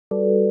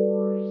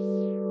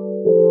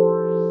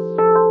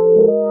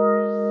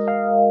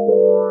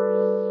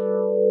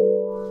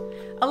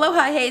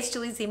Aloha, hey, it's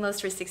Julie Zimos,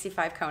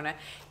 365 Kona.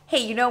 Hey,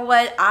 you know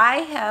what? I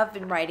have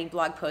been writing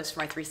blog posts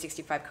for my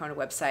 365 Kona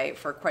website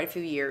for quite a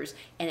few years,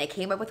 and I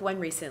came up with one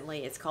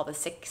recently. It's called The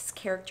 6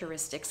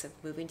 Characteristics of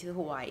Moving to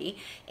Hawaii,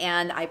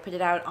 and I put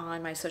it out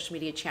on my social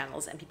media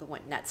channels, and people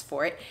went nuts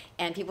for it,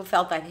 and people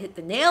felt I hit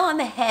the nail on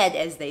the head,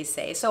 as they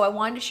say, so I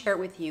wanted to share it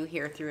with you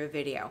here through a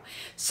video.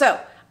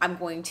 So I'm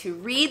going to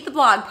read the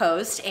blog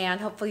post, and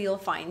hopefully you'll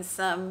find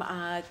some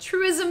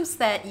truisms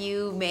that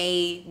you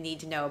may need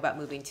to know about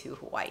moving to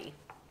Hawaii.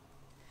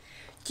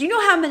 Do you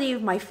know how many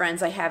of my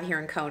friends I have here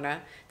in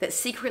Kona that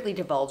secretly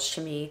divulge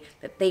to me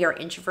that they are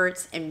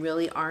introverts and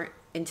really aren't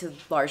into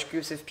large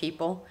groups of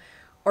people?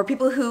 Or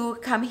people who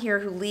come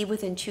here who leave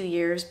within 2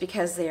 years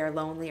because they are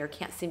lonely or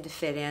can't seem to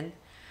fit in?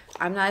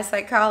 I'm not a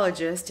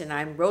psychologist, and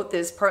I wrote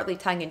this partly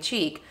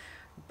tongue-in-cheek,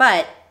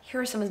 but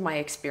here are some of my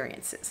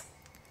experiences.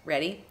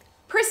 Ready?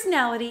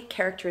 Personality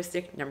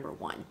characteristic number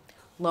 1,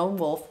 lone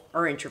wolf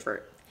or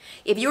introvert.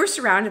 If you are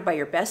surrounded by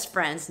your best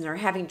friends and are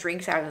having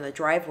drinks out in the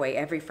driveway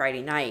every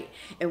Friday night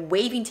and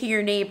waving to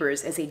your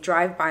neighbors as they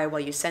drive by while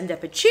you send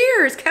up a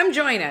cheers, come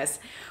join us,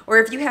 or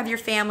if you have your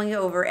family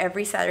over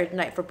every Saturday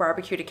night for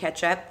barbecue to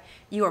catch up,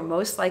 you are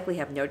most likely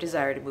have no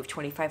desire to move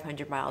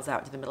 2,500 miles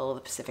out to the middle of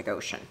the Pacific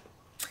Ocean.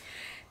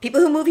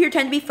 People who move here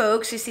tend to be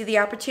folks who see the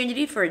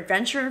opportunity for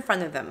adventure in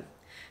front of them,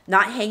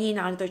 not hanging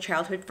on to their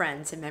childhood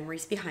friends and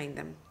memories behind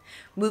them.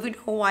 Moving to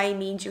Hawaii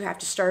means you have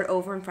to start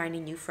over and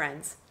finding new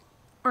friends.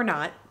 Or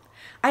not.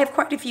 I have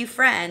quite a few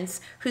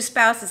friends whose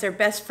spouse is their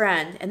best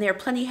friend, and they are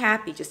plenty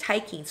happy just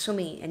hiking,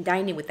 swimming, and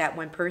dining with that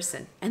one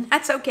person. And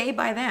that's okay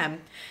by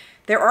them.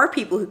 There are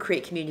people who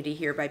create community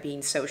here by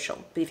being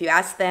social, but if you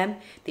ask them,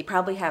 they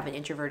probably have an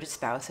introverted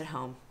spouse at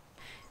home.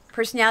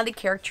 Personality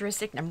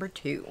characteristic number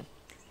 2,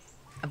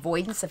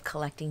 avoidance of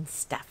collecting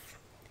stuff.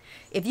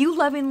 If you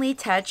lovingly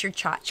touch your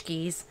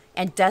tchotchkes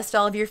and dust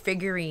all of your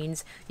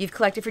figurines you've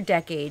collected for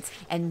decades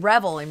and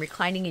revel in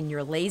reclining in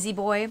your lazy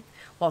boy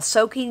while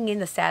soaking in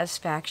the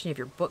satisfaction of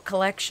your book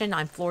collection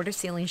on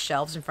floor-to-ceiling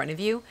shelves in front of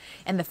you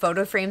and the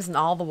photo frames on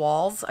all the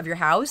walls of your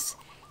house,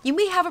 you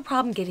may have a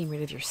problem getting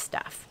rid of your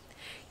stuff.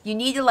 You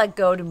need to let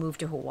go to move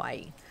to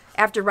Hawaii.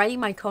 After running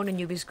my Kona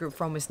Newbies group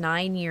for almost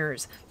 9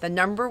 years, the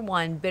number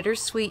one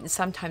bittersweet and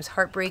sometimes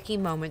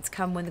heartbreaking moments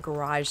come when the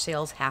garage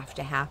sales have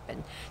to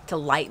happen to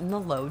lighten the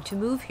load to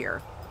move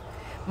here.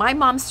 My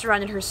mom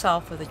surrounded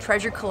herself with a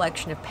treasure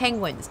collection of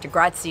penguins,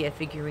 DeGrazia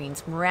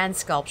figurines, Moran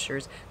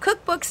sculptures,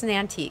 cookbooks, and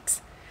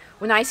antiques.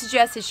 When I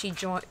suggested she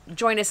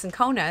join us in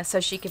Kona so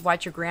she could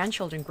watch her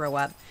grandchildren grow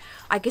up,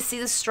 I could see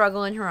the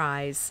struggle in her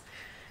eyes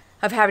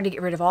of having to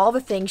get rid of all the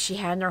things she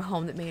had in her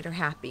home that made her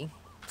happy.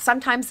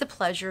 Sometimes the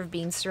pleasure of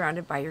being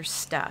surrounded by your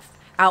stuff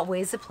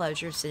outweighs the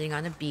pleasure of sitting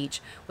on a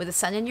beach with the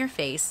sun in your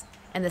face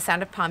and the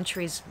sound of palm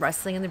trees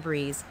rustling in the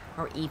breeze,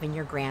 or even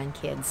your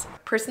grandkids.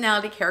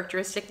 Personality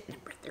characteristic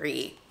number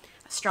 3,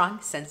 a strong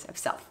sense of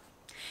self.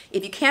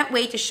 If you can't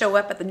wait to show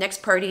up at the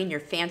next party in your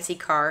fancy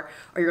car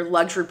or your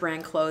luxury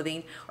brand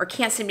clothing, or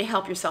can't seem to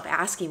help yourself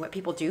asking what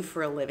people do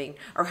for a living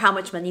or how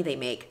much money they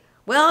make,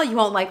 well, you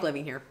won't like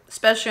living here,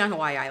 especially on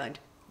Hawaii Island.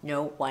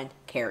 No one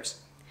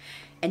cares.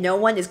 And no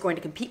one is going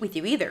to compete with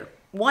you either.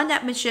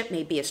 One-upmanship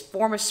may be a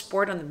form of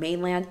sport on the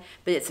mainland,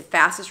 but it's the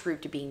fastest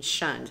route to being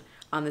shunned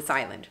on this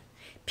island.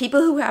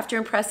 People who have to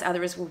impress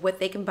others with what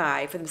they can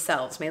buy for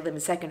themselves may live in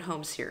second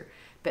homes here,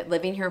 but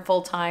living here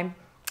full-time?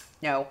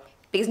 No,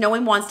 because no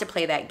one wants to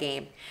play that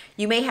game.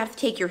 You may have to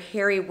take your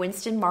Harry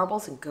Winston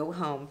marbles and go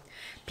home.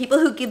 People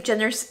who give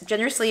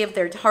generously of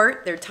their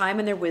heart, their time,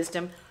 and their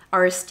wisdom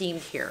are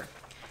esteemed here.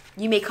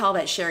 You may call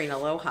that sharing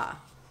aloha,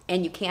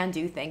 and you can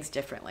do things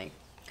differently.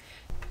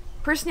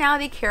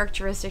 Personality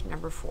characteristic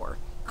number 4,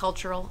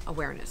 cultural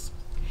awareness.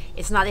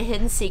 It's not a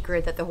hidden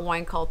secret that the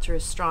Hawaiian culture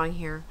is strong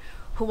here.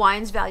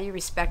 Hawaiians value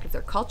respect of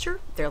their culture,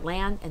 their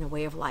land, and a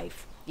way of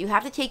life. You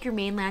have to take your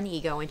mainland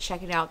ego and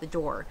check it out the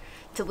door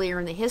to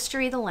learn the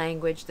history, the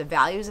language, the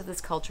values of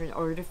this culture in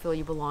order to feel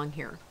you belong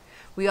here.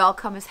 We all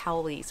come as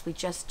haoles, we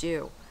just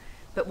do.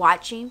 But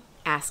watching,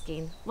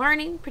 asking,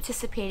 learning,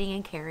 participating,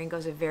 and caring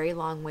goes a very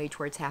long way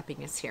towards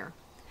happiness here.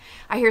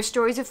 I hear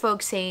stories of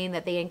folks saying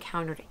that they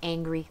encountered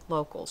angry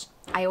locals.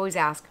 I always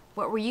ask,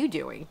 what were you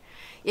doing?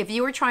 If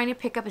you were trying to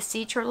pick up a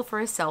sea turtle for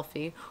a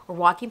selfie, or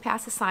walking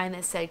past a sign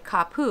that said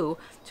Kapu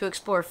to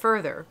explore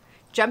further,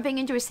 jumping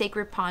into a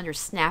sacred pond, or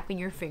snapping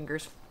your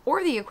fingers,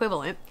 or the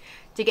equivalent,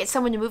 to get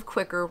someone to move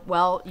quicker,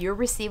 well, you're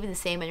receiving the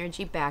same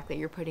energy back that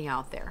you're putting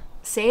out there.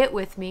 Say it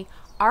with me,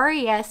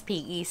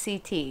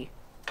 R-E-S-P-E-C-T.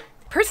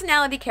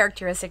 Personality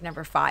characteristic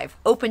number 5,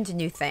 open to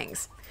new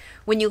things.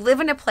 When you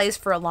live in a place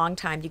for a long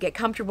time, you get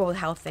comfortable with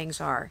how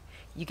things are.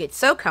 You get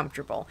so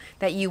comfortable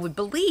that you would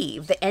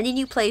believe that any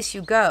new place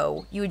you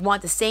go, you would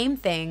want the same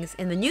things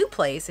in the new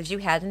place as you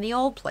had in the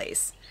old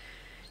place.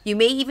 You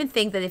may even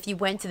think that if you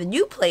went to the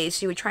new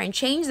place, you would try and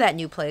change that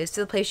new place to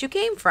the place you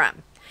came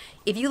from.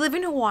 If you live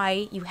in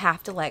Hawaii, you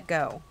have to let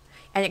go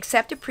and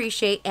accept,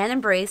 appreciate, and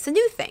embrace the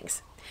new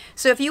things.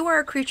 So if you are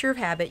a creature of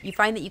habit, you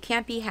find that you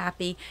can't be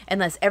happy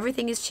unless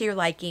everything is to your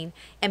liking,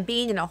 and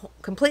being in a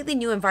completely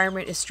new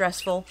environment is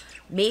stressful,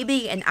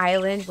 maybe an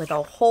island with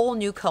a whole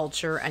new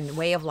culture and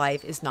way of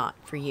life is not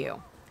for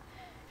you.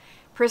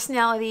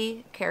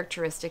 Personality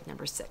characteristic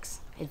number 6,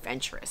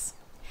 adventurous.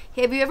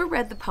 Have you ever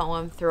read the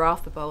poem, Throw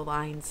Off the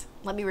Bowlines?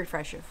 Let me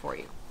refresh it for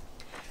you.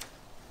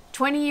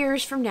 20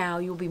 years from now,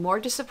 you will be more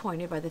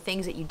disappointed by the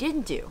things that you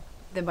didn't do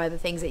than by the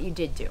things that you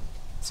did do.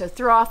 So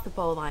throw off the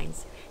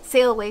bowlines,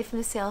 sail away from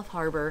the safe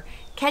harbor,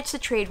 catch the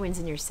trade winds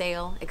in your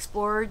sail,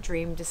 explore,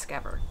 dream,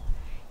 discover.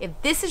 If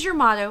this is your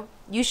motto,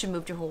 you should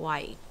move to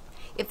Hawaii.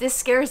 If this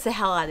scares the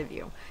hell out of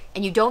you,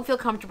 and you don't feel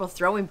comfortable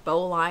throwing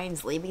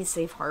bowlines, leaving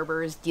safe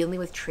harbors, dealing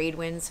with trade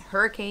winds,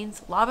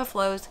 hurricanes, lava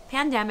flows,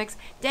 pandemics,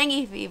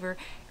 dengue fever,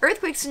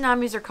 earthquakes,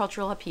 tsunamis, or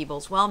cultural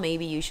upheavals, well,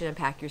 maybe you should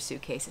unpack your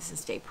suitcases and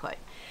stay put.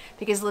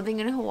 Because living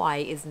in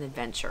Hawaii is an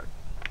adventure.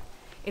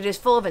 It is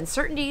full of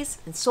uncertainties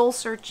and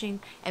soul-searching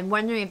and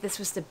wondering if this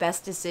was the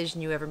best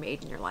decision you ever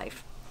made in your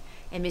life.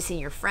 And missing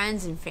your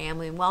friends and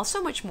family and, well,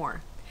 so much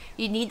more.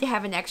 You need to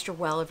have an extra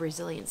well of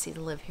resiliency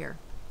to live here.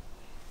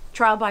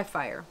 Trial by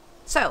fire.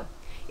 So,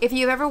 if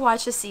you've ever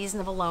watched a season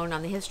of Alone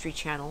on the History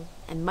Channel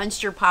and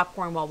munched your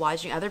popcorn while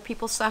watching other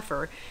people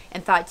suffer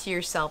and thought to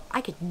yourself,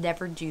 I could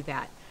never do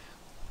that,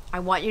 I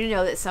want you to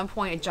know that at some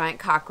point a giant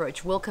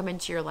cockroach will come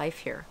into your life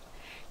here.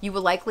 You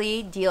will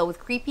likely deal with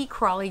creepy,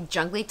 crawly,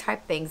 jungly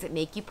type things that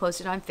make you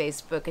post it on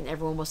Facebook and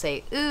everyone will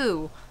say,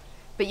 ooh.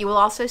 But you will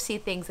also see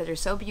things that are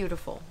so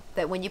beautiful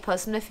that when you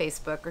post them to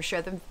Facebook or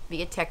share them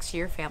via text to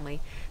your family,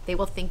 they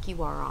will think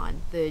you are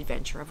on the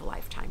adventure of a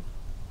lifetime.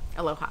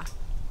 Aloha.